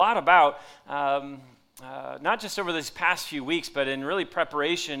A lot about, not just over these past few weeks, but in really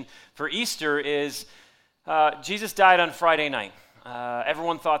preparation for Easter is Jesus died on Friday night.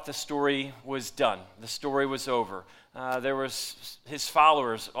 Everyone thought the story was done. The story was over. There was his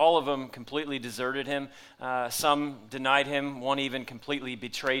followers, all of them completely deserted him. Some denied him, one even completely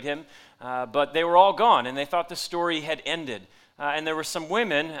betrayed him. But they were all gone, and they thought the story had ended. And there were some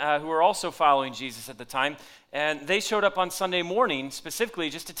women who were also following Jesus at the time, and they showed up on Sunday morning specifically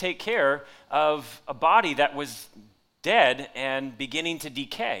just to take care of a body that was dead and beginning to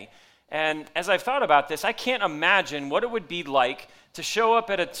decay. And as I've thought about this, I can't imagine what it would be like to show up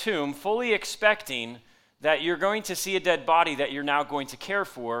at a tomb fully expecting that you're going to see a dead body that you're now going to care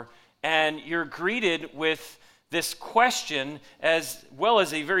for, and you're greeted with this question as well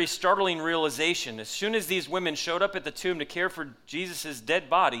as a very startling realization. As soon as these women showed up at the tomb to care for Jesus' dead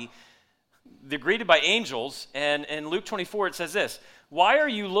body, they're greeted by angels, and in Luke 24 it says this: "Why are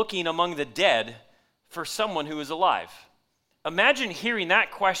you looking among the dead for someone who is alive?" Imagine hearing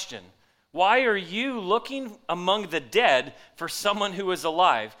that question. Why are you looking among the dead for someone who is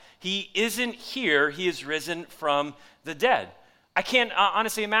alive? He isn't here, he is risen from the dead. I can't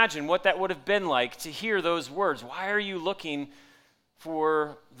honestly imagine what that would have been like to hear those words. Why are you looking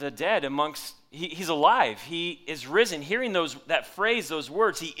for the dead amongst, he's alive, he is risen. Hearing that phrase, those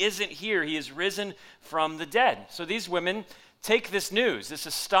words, he isn't here, he is risen from the dead. So these women take this news, this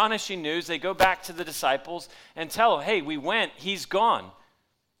astonishing news, they go back to the disciples and tell, hey, we went, he's gone.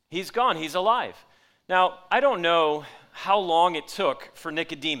 He's gone, he's alive. Now, I don't know how long it took for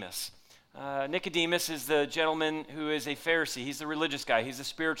Nicodemus. Nicodemus is the gentleman who is a Pharisee. He's the religious guy. He's the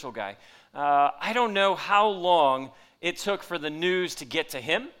spiritual guy. I don't know how long it took for the news to get to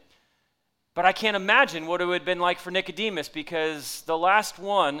him, but I can't imagine what it would have been like for Nicodemus, because the last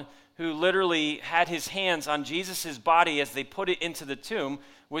one who literally had his hands on Jesus' body as they put it into the tomb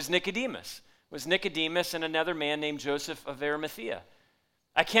was Nicodemus. It was Nicodemus and another man named Joseph of Arimathea.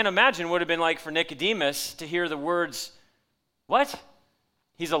 I can't imagine what it would have been like for Nicodemus to hear the words, "What?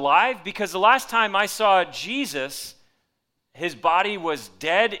 He's alive?" Because the last time I saw Jesus, his body was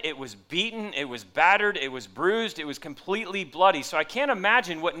dead, it was beaten, it was battered, it was bruised, it was completely bloody. So I can't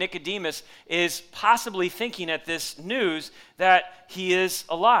imagine what Nicodemus is possibly thinking at this news that he is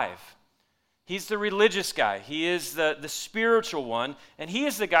alive. He's the religious guy, he is the spiritual one, and he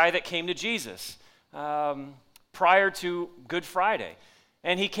is the guy that came to Jesus prior to Good Friday.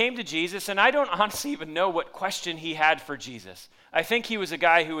 And he came to Jesus, and I don't honestly even know what question he had for Jesus. I think he was a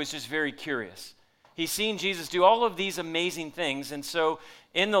guy who was just very curious. He's seen Jesus do all of these amazing things, and so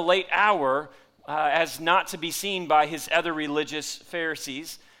in the late hour, as not to be seen by his other religious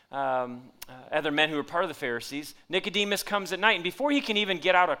Pharisees, other men who were part of the Pharisees, Nicodemus comes at night, and before he can even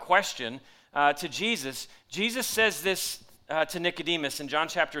get out a question to Jesus, Jesus says this to Nicodemus in John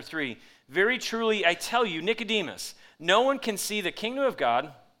chapter 3, "Very truly I tell you, Nicodemus, no one can see the kingdom of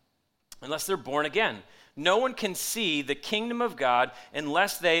God unless they're born again." No one can see the kingdom of God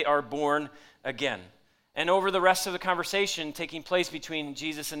unless they are born again. And over the rest of the conversation taking place between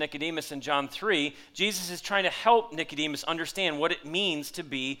Jesus and Nicodemus in John 3, Jesus is trying to help Nicodemus understand what it means to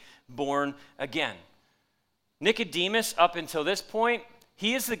be born again. Nicodemus, up until this point,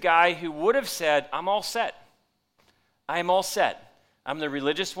 he is the guy who would have said, "I'm all set. I am all set. I'm the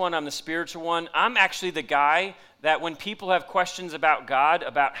religious one, I'm the spiritual one. I'm actually the guy that when people have questions about God,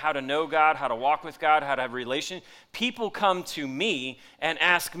 about how to know God, how to walk with God, how to have a relation, people come to me and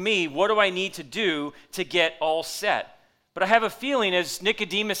ask me, what do I need to do to get all set?" But I have a feeling as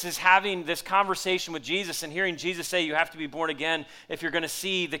Nicodemus is having this conversation with Jesus and hearing Jesus say you have to be born again if you're going to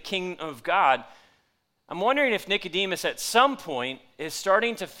see the kingdom of God, I'm wondering if Nicodemus at some point is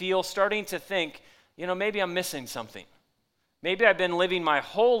starting to think, maybe I'm missing something. Maybe I've been living my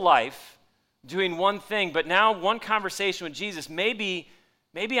whole life doing one thing, but now one conversation with Jesus, maybe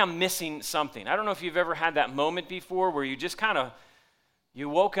I'm missing something. I don't know if you've ever had that moment before where you just you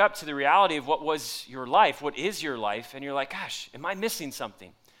woke up to the reality of what was your life, what is your life, and you're like, gosh, am I missing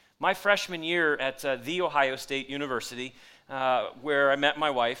something? My freshman year at The Ohio State University, where I met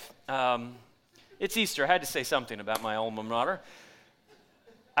my wife, it's Easter, I had to say something about my alma mater.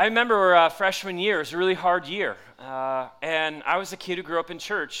 I remember freshman year, it was a really hard year, and I was a kid who grew up in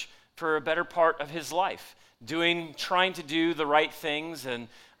church for a better part of his life, trying to do the right things, and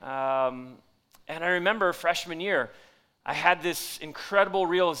I remember freshman year, I had this incredible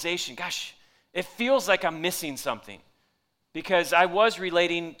realization, gosh, it feels like I'm missing something, because I was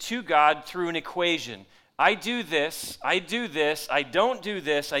relating to God through an equation. I do this, I don't do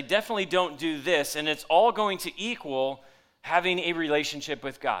this, I definitely don't do this, and it's all going to equal having a relationship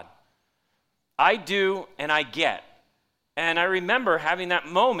with God. I do and I get. And I remember having that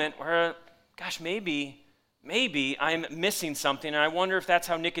moment where, gosh, maybe I'm missing something, and I wonder if that's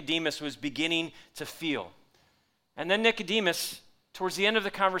how Nicodemus was beginning to feel. And then Nicodemus, towards the end of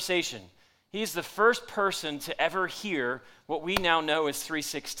the conversation, he's the first person to ever hear what we now know as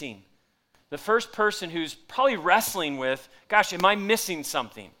 3:16. The first person who's probably wrestling with, gosh, am I missing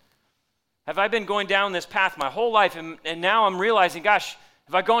something? Have I been going down this path my whole life, and now I'm realizing, gosh,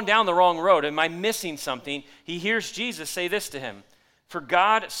 have I gone down the wrong road? Am I missing something? He hears Jesus say this to him, "For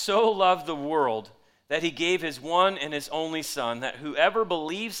God so loved the world that he gave his one and his only Son, that whoever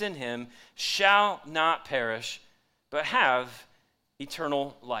believes in him shall not perish, but have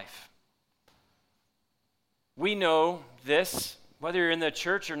eternal life." We know this, whether you're in the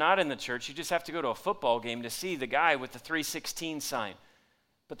church or not in the church. You just have to go to a football game to see the guy with the 3:16 sign.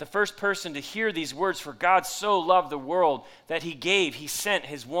 But the first person to hear these words, "For God so loved the world that he sent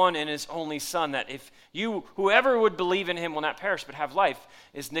his one and his only Son, that whoever would believe in him will not perish but have life,"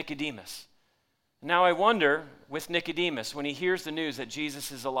 is Nicodemus. Now I wonder, with Nicodemus, when he hears the news that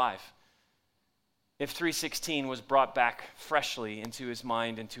Jesus is alive, if 3:16 was brought back freshly into his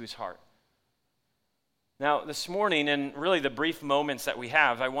mind, into his heart. Now, this morning, and really the brief moments that we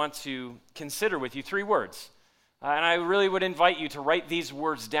have, I want to consider with you 3 words. And I really would invite you to write these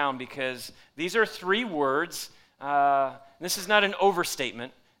words down, because these are 3 words. This is not an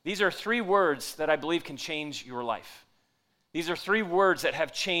overstatement. These are 3 words that I believe can change your life. These are 3 words that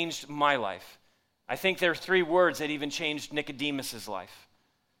have changed my life. I think there are 3 words that even changed Nicodemus's life.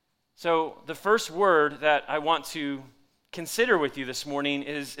 So the first word that I want to consider with you this morning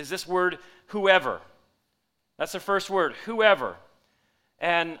is this word, whoever. That's the first word, whoever.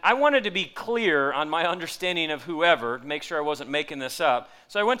 And I wanted to be clear on my understanding of whoever, to make sure I wasn't making this up.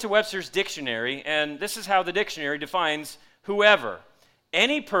 So I went to Webster's dictionary, and this is how the dictionary defines whoever.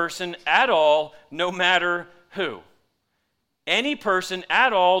 Any person at all, no matter who. Any person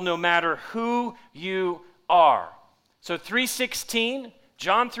at all, no matter who you are. So 3:16,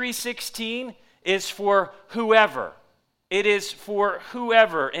 John 3:16 is for whoever. It is for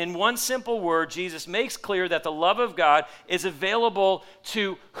whoever. In one simple word, Jesus makes clear that the love of God is available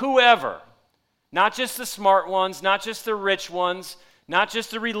to whoever. Not just the smart ones, not just the rich ones, not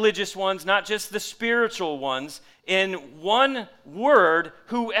just the religious ones, not just the spiritual ones. In one word,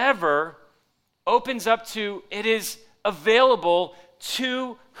 whoever opens up to, it is available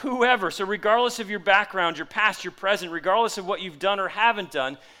to whoever. So regardless of your background, your past, your present, regardless of what you've done or haven't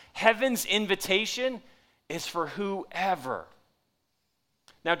done, heaven's invitation is for whoever.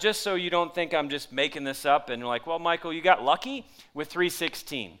 Now, just so you don't think I'm just making this up and you're like, well, Michael, you got lucky with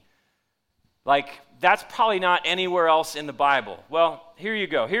 3:16. Like, that's probably not anywhere else in the Bible. Well, here you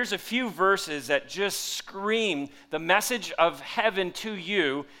go. Here's a few verses that just scream the message of heaven to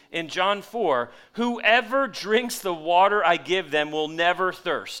you in John 4. "Whoever drinks the water I give them will never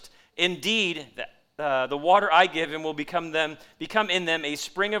thirst. Indeed, the water I give him will become in them a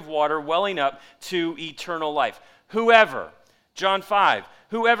spring of water welling up to eternal life." Whoever. John 5.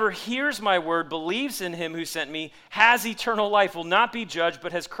 "Whoever hears my word, believes in him who sent me, has eternal life, will not be judged,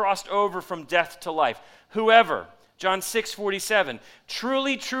 but has crossed over from death to life." Whoever. John 6:47.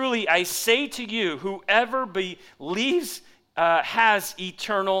 "Truly, truly, I say to you, whoever believes has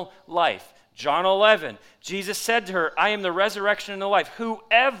eternal life." John 11. Jesus said to her, "I am the resurrection and the life.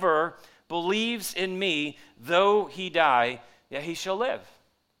 Whoever believes in me, though he die, yet he shall live."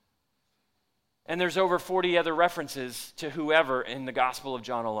 And there's over 40 other references to whoever in the Gospel of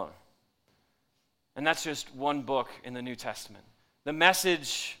John alone. And that's just one book in the New Testament. The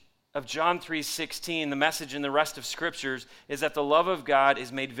message of John 3:16, the message in the rest of Scriptures, is that the love of God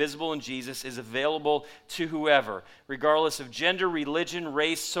is made visible in Jesus, is available to whoever, regardless of gender, religion,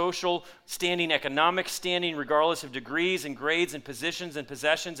 race, social standing, economic standing, regardless of degrees and grades and positions and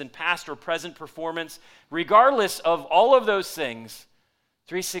possessions and past or present performance. Regardless of all of those things,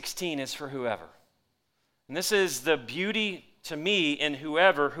 3:16 is for whoever. And this is the beauty to me in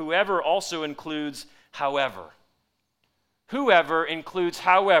whoever. Whoever also includes however. Whoever includes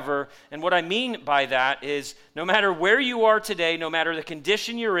however, and what I mean by that is no matter where you are today, no matter the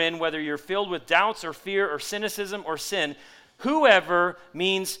condition you're in, whether you're filled with doubts or fear or cynicism or sin, whoever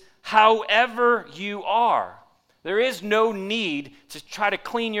means however you are. There is no need to try to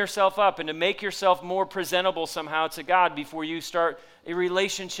clean yourself up and to make yourself more presentable somehow to God before you start a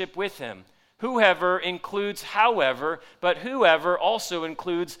relationship with him. Whoever includes however, but whoever also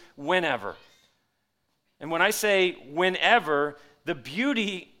includes whenever. And when I say whenever, the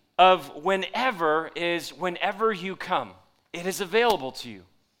beauty of whenever is whenever you come. It is available to you.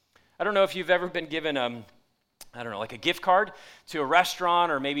 I don't know if you've ever been given I don't know, like a gift card to a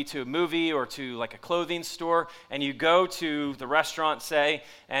restaurant or maybe to a movie or to like a clothing store, and you go to the restaurant, say,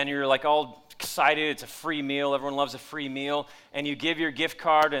 and you're like all excited, it's a free meal, everyone loves a free meal, and you give your gift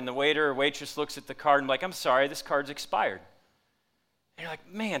card and the waiter or waitress looks at the card and like, I'm sorry, this card's expired. And you're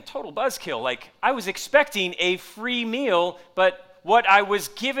like, man, total buzzkill. Like, I was expecting a free meal, but what I was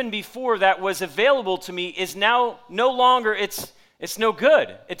given before that was available to me is now no longer, it's no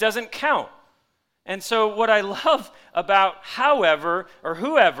good. It doesn't count. And so what I love about however or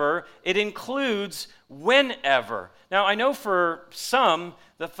whoever, it includes whenever. Now, I know for some,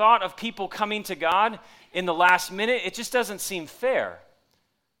 the thought of people coming to God in the last minute, it just doesn't seem fair.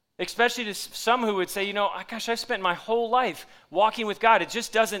 Especially to some who would say, you know, gosh, I've spent my whole life walking with God. It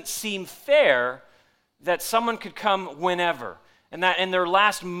just doesn't seem fair that someone could come whenever, and that in their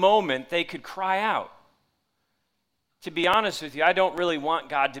last moment they could cry out. To be honest with you, I don't really want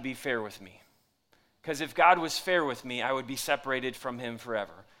God to be fair with me. Because if God was fair with me, I would be separated from him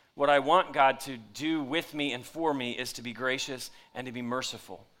forever. What I want God to do with me and for me is to be gracious and to be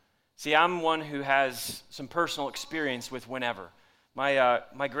merciful. See, I'm one who has some personal experience with whenever.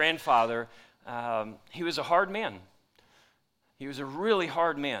 My grandfather, he was a hard man. He was a really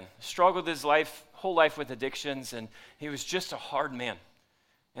hard man. Struggled his whole life with addictions, and he was just a hard man.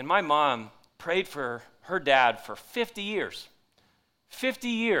 And my mom prayed for her dad for 50 years. 50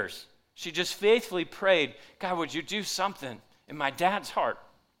 years. She just faithfully prayed, God, would you do something in my dad's heart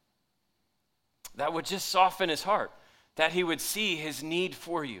that would just soften his heart, that he would see his need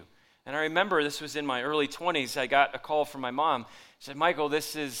for you. And I remember this was in my early 20s. I got a call from my mom. She said, Michael,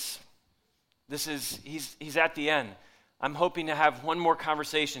 he's at the end. I'm hoping to have one more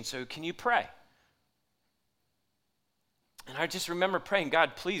conversation, so can you pray? And I just remember praying,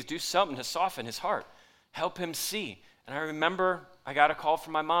 God, please do something to soften his heart. Help him see. And I remember I got a call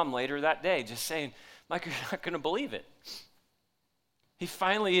from my mom later that day just saying, Mike, you're not going to believe it. He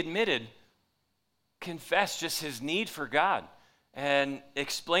finally confessed just his need for God and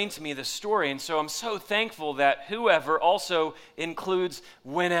explained to me the story. And so I'm so thankful that whoever also includes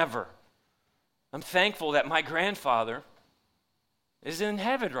whenever. I'm thankful that my grandfather is in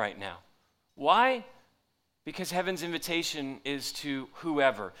heaven right now. Why? Because heaven's invitation is to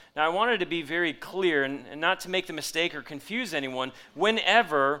whoever. Now, I wanted to be very clear and not to make the mistake or confuse anyone.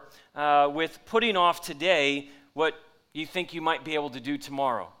 Whenever, with putting off today what you think you might be able to do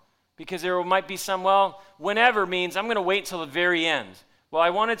tomorrow. Because there might be some, whenever means I'm going to wait till the very end. Well,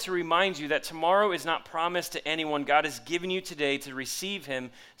 I wanted to remind you that tomorrow is not promised to anyone. God has given you today to receive him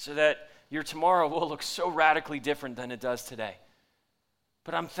so that your tomorrow will look so radically different than it does today.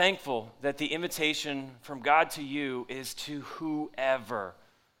 But I'm thankful that the invitation from God to you is to whoever.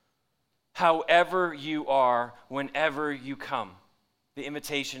 However you are, whenever you come. The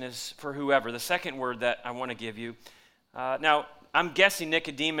invitation is for whoever. The second word that I want to give you. Now, I'm guessing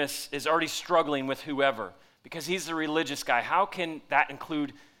Nicodemus is already struggling with whoever because he's the religious guy. How can that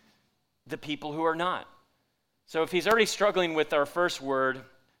include the people who are not? So if he's already struggling with our first word,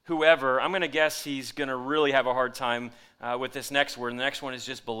 whoever, I'm going to guess he's going to really have a hard time with this next word. And the next one is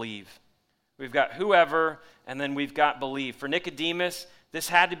just believe. We've got whoever, and then we've got believe. For Nicodemus, this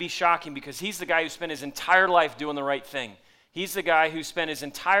had to be shocking because he's the guy who spent his entire life doing the right thing. He's the guy who spent his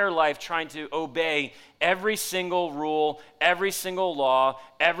entire life trying to obey every single rule, every single law,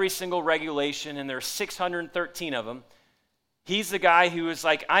 every single regulation, and there's 613 of them. He's the guy who is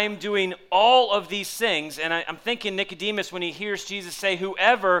like, I am doing all of these things. And I'm thinking Nicodemus, when he hears Jesus say,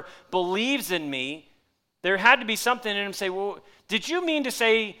 whoever believes in me, there had to be something in him say, well, did you mean to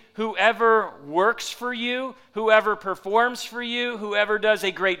say whoever works for you, whoever performs for you, whoever does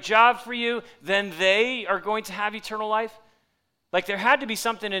a great job for you, then they are going to have eternal life? Like there had to be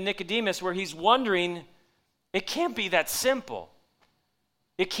something in Nicodemus where he's wondering, it can't be that simple.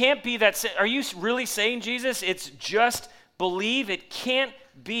 It can't be that simple. Are you really saying, Jesus, it's just believe? It can't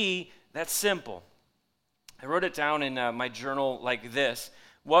be that simple. I wrote it down in my journal like this.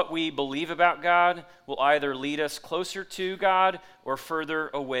 What we believe about God will either lead us closer to God or further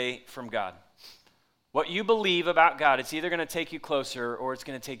away from God. What you believe about God, it's either going to take you closer or it's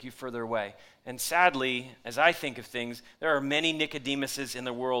going to take you further away. And sadly, as I think of things, there are many Nicodemuses in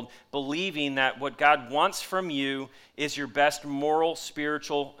the world believing that what God wants from you is your best moral,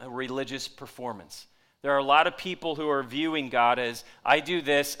 spiritual, and religious performance. There are a lot of people who are viewing God as, I do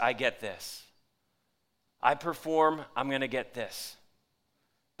this, I get this. I perform, I'm going to get this.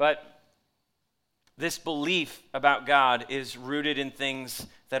 But this belief about God is rooted in things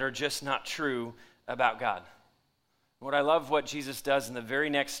that are just not true about God. What I love what Jesus does in the very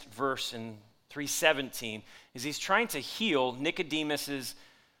next verse in 3:17 is he's trying to heal Nicodemus's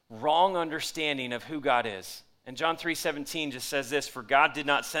wrong understanding of who God is. And John 3:17 just says this, "For God did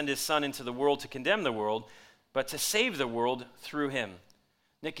not send his Son into the world to condemn the world, but to save the world through him."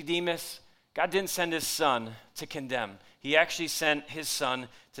 Nicodemus, God didn't send his Son to condemn. He actually sent his Son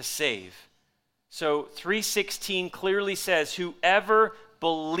to save. So 3:16 clearly says, "Whoever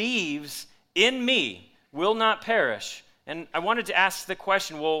believes in me will not perish." And I wanted to ask the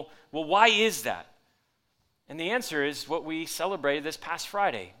question, well, why is that? And the answer is what we celebrated this past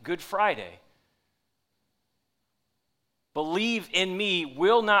Friday, Good Friday. Believe in me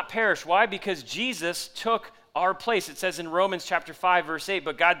will not perish. Why? Because Jesus took our place. It says in Romans chapter 5, verse 8,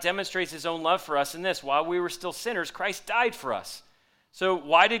 "But God demonstrates his own love for us in this: while we were still sinners, Christ died for us." So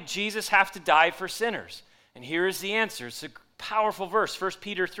why did Jesus have to die for sinners? And here is the answer. It's a powerful verse, 1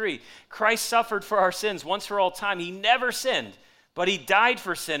 Peter 3. "Christ suffered for our sins once for all time. He never sinned, but he died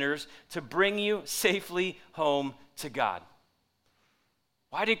for sinners to bring you safely home to God."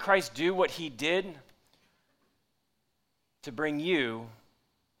 Why did Christ do what he did? To bring you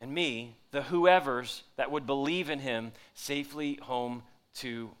and me, the whoever's that would believe in him, safely home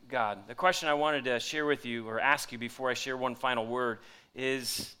to God. The question I wanted to share with you or ask you before I share one final word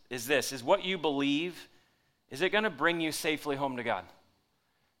is this: is what you believe, is it going to bring you safely home to God?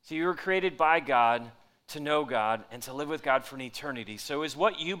 So you were created by God to know God and to live with God for an eternity. So is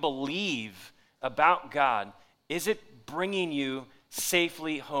what you believe about God, is it bringing you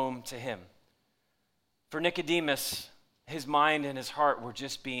safely home to him? For Nicodemus, his mind and his heart were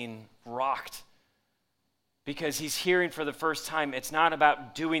just being rocked because he's hearing for the first time it's not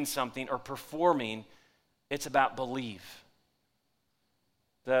about doing something or performing, it's about believe.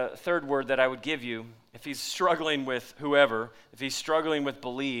 The third word that I would give you, if he's struggling with whoever, if he's struggling with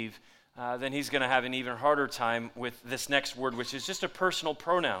believe, then he's going to have an even harder time with this next word, which is just a personal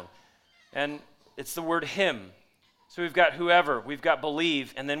pronoun. And it's the word him. So we've got whoever, we've got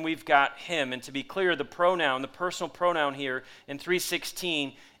believe, and then we've got him. And to be clear, the pronoun, the personal pronoun here in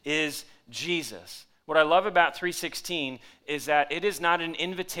 3:16 is Jesus. What I love about 3:16 is that it is not an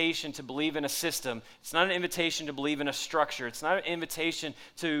invitation to believe in a system. It's not an invitation to believe in a structure. It's not an invitation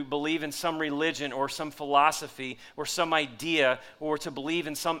to believe in some religion or some philosophy or some idea or to believe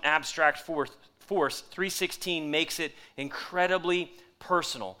in some abstract force. 3:16 makes it incredibly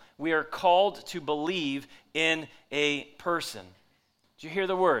personal. We are called to believe in a person. Did you hear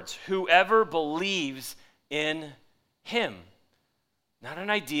the words? Whoever believes in him. Not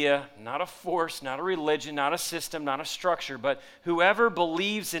an idea, not a force, not a religion, not a system, not a structure, but whoever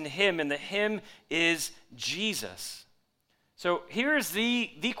believes in him, and the him is Jesus. So here's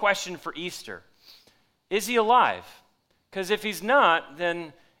the question for Easter. Is he alive? Because if he's not,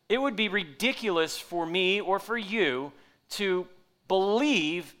 then it would be ridiculous for me or for you to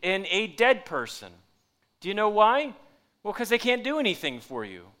believe in a dead person. Do you know why? Well, because they can't do anything for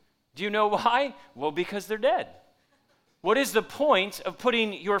you. Do you know why? Well, because they're dead. What is the point of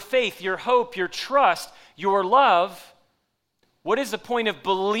putting your faith, your hope, your trust, your love? What is the point of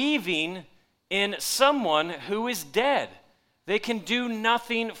believing in someone who is dead? They can do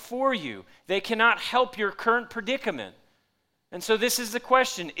nothing for you. They cannot help your current predicament. And so this is the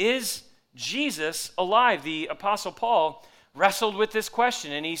question: is Jesus alive? The Apostle Paul wrestled with this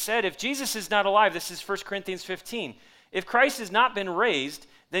question, and he said, if Jesus is not alive, this is 1 Corinthians 15, if Christ has not been raised,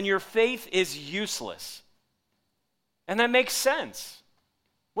 then your faith is useless. And that makes sense.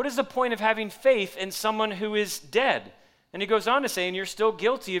 What is the point of having faith in someone who is dead? And he goes on to say, and you're still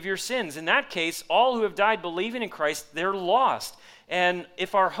guilty of your sins. In that case, all who have died believing in Christ, they're lost. And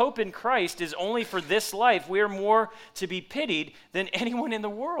if our hope in Christ is only for this life, we are more to be pitied than anyone in the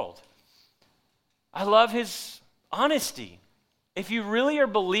world. I love his honesty. If you really are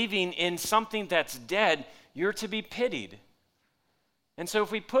believing in something that's dead, you're to be pitied. And so if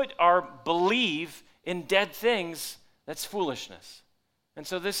we put our believe in dead things, that's foolishness. And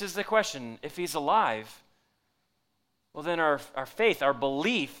so this is the question: if he's alive, well then our faith, our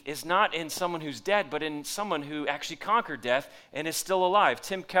belief is not in someone who's dead, but in someone who actually conquered death and is still alive.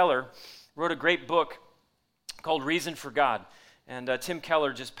 Tim Keller wrote a great book called Reason for God. And Tim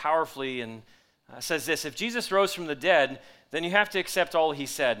Keller just powerfully says this: if Jesus rose from the dead, then you have to accept all he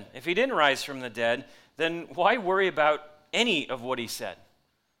said. If he didn't rise from the dead, then why worry about any of what he said?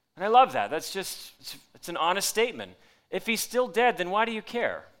 And I love that. That's just, it's an honest statement. If he's still dead, then why do you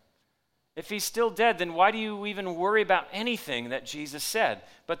care? If he's still dead, then why do you even worry about anything that Jesus said?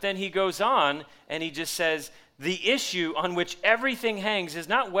 But then he goes on and he just says, the issue on which everything hangs is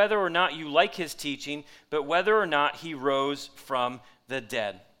not whether or not you like his teaching, but whether or not he rose from the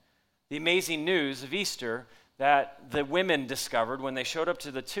dead. The amazing news of Easter that the women discovered when they showed up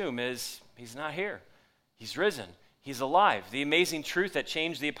to the tomb is he's not here. He's risen. he's alive. The amazing truth that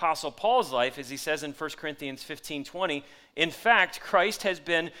changed the Apostle Paul's life, as he says in 1 Corinthians 15:20, in fact, Christ has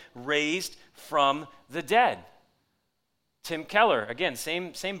been raised from the dead. Tim Keller, again,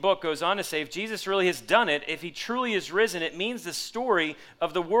 same book, goes on to say, if Jesus really has done it, if he truly is risen, it means the story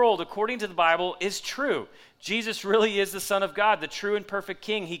of the world, according to the Bible, is true. Jesus really is the Son of God, the true and perfect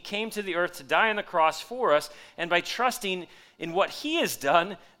King. He came to the earth to die on the cross for us, and by trusting in what he has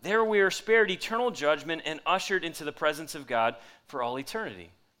done, there we are spared eternal judgment and ushered into the presence of God for all eternity.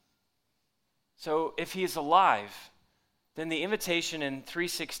 So if he is alive, then the invitation in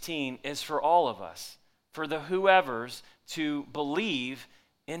 3:16 is for all of us, for the whoever's, to believe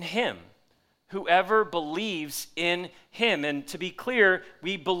in him. Whoever believes in him. And to be clear,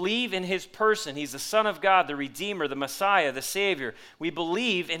 we believe in his person. He's the Son of God, the Redeemer, the Messiah, the Savior. We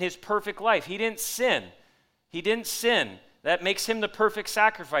believe in his perfect life. He didn't sin. He didn't sin. That makes him the perfect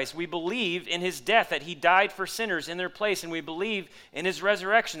sacrifice. We believe in his death, that he died for sinners in their place, and we believe in his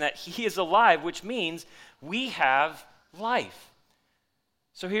resurrection, that he is alive, which means we have life.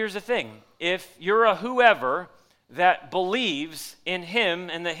 So here's the thing. If you're a whoever that believes in him,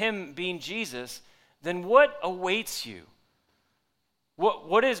 and the him being Jesus, then what awaits you?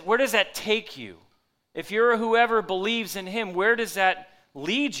 Where does that take you? If you're a whoever believes in him, where does that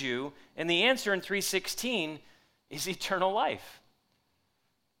lead you? And the answer in 3:16 is eternal life.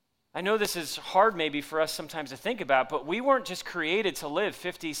 I know this is hard maybe for us sometimes to think about, but we weren't just created to live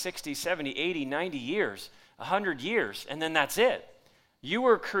 50, 60, 70, 80, 90 years, 100 years, and then that's it. You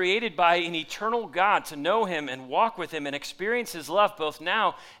were created by an eternal God to know him and walk with him and experience his love both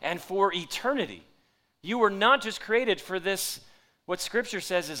now and for eternity. You were not just created for this, what Scripture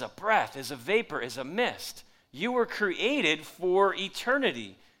says is a breath, is a vapor, is a mist. You were created for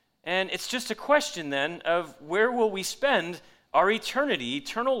eternity. And it's just a question then of where will we spend our eternity,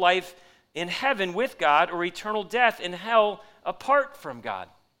 eternal life in heaven with God or eternal death in hell apart from God.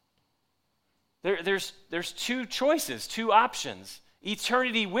 There's two choices, two options.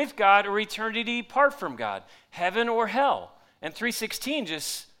 Eternity with God or eternity apart from God, heaven or hell. And 3:16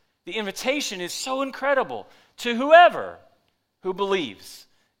 just, the invitation is so incredible to whoever who believes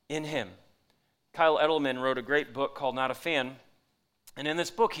in him. Kyle Edelman wrote a great book called Not a Fan. And in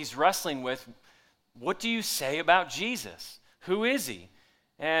this book, he's wrestling with, what do you say about Jesus? Who is he?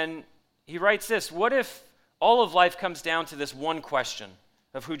 And he writes this, what if all of life comes down to this one question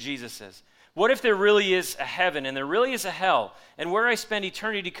of who Jesus is? What if there really is a heaven and there really is a hell, and where I spend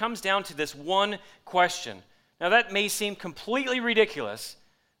eternity comes down to this one question? Now that may seem completely ridiculous,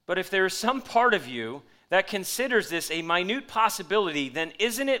 but if there is some part of you that considers this a minute possibility, then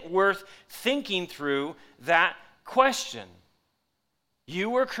isn't it worth thinking through that question? You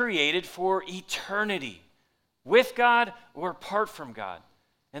were created for eternity, with God or apart from God.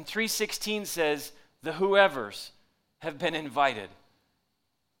 And 3:16 says, the whoever's have been invited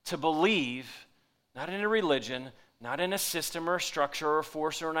to believe, not in a religion, not in a system or a structure or a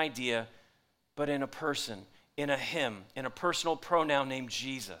force or an idea, but in a person, in a him, in a personal pronoun named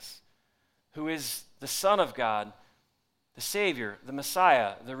Jesus, who is the Son of God, the Savior, the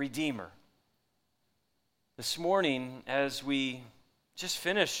Messiah, the Redeemer. This morning, as we just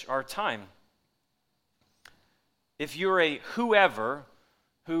finish our time, if you're a whoever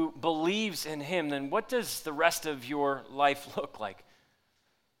who believes in him, then what does the rest of your life look like?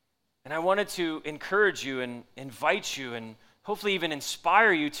 And I wanted to encourage you and invite you and hopefully even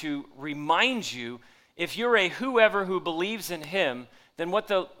inspire you to remind you, if you're a whoever who believes in him, then what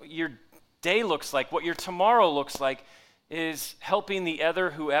your day looks like, what your tomorrow looks like, is helping the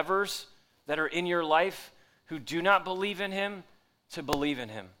other whoever's that are in your life who do not believe in him to believe in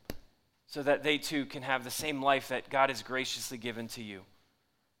him, so that they too can have the same life that God has graciously given to you.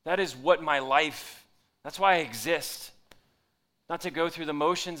 That is what my life, that's why I exist. Not to go through the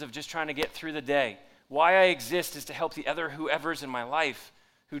motions of just trying to get through the day. Why I exist is to help the other whoever's in my life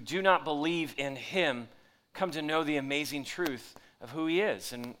who do not believe in him come to know the amazing truth of who he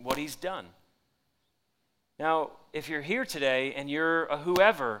is and what he's done. Now, if you're here today and you're a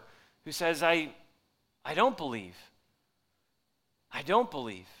whoever who says, I don't believe. I don't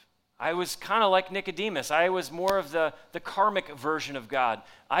believe. I was kind of like Nicodemus. I was more of the karmic version of God.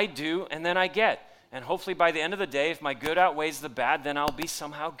 I do, and then I get. And hopefully by the end of the day, if my good outweighs the bad, then I'll be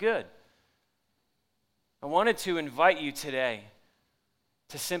somehow good. I wanted to invite you today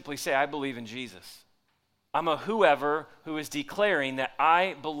to simply say, I believe in Jesus. I'm a whoever who is declaring that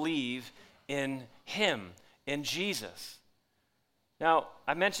I believe in him, in Jesus. Now,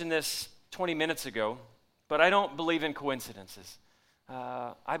 I mentioned this 20 minutes ago, but I don't believe in coincidences.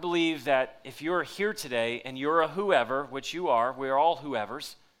 I believe that if you're here today and you're a whoever, which you are, we're all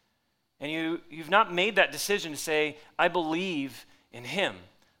whoever's, and you've not made that decision to say, I believe in him,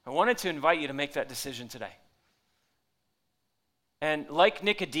 I wanted to invite you to make that decision today. And like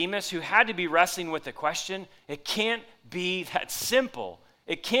Nicodemus, who had to be wrestling with the question, it can't be that simple.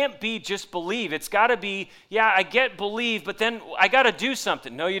 It can't be just believe. It's got to be, yeah, I get believe, but then I got to do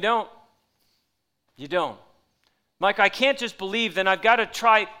something. No, you don't. You don't. Mike, I can't just believe, then I've got to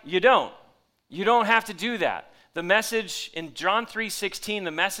try. You don't. You don't have to do that. The message in John 3:16,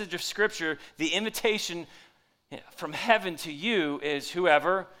 the message of Scripture, the invitation from heaven to you is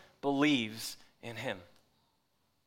whoever believes in him.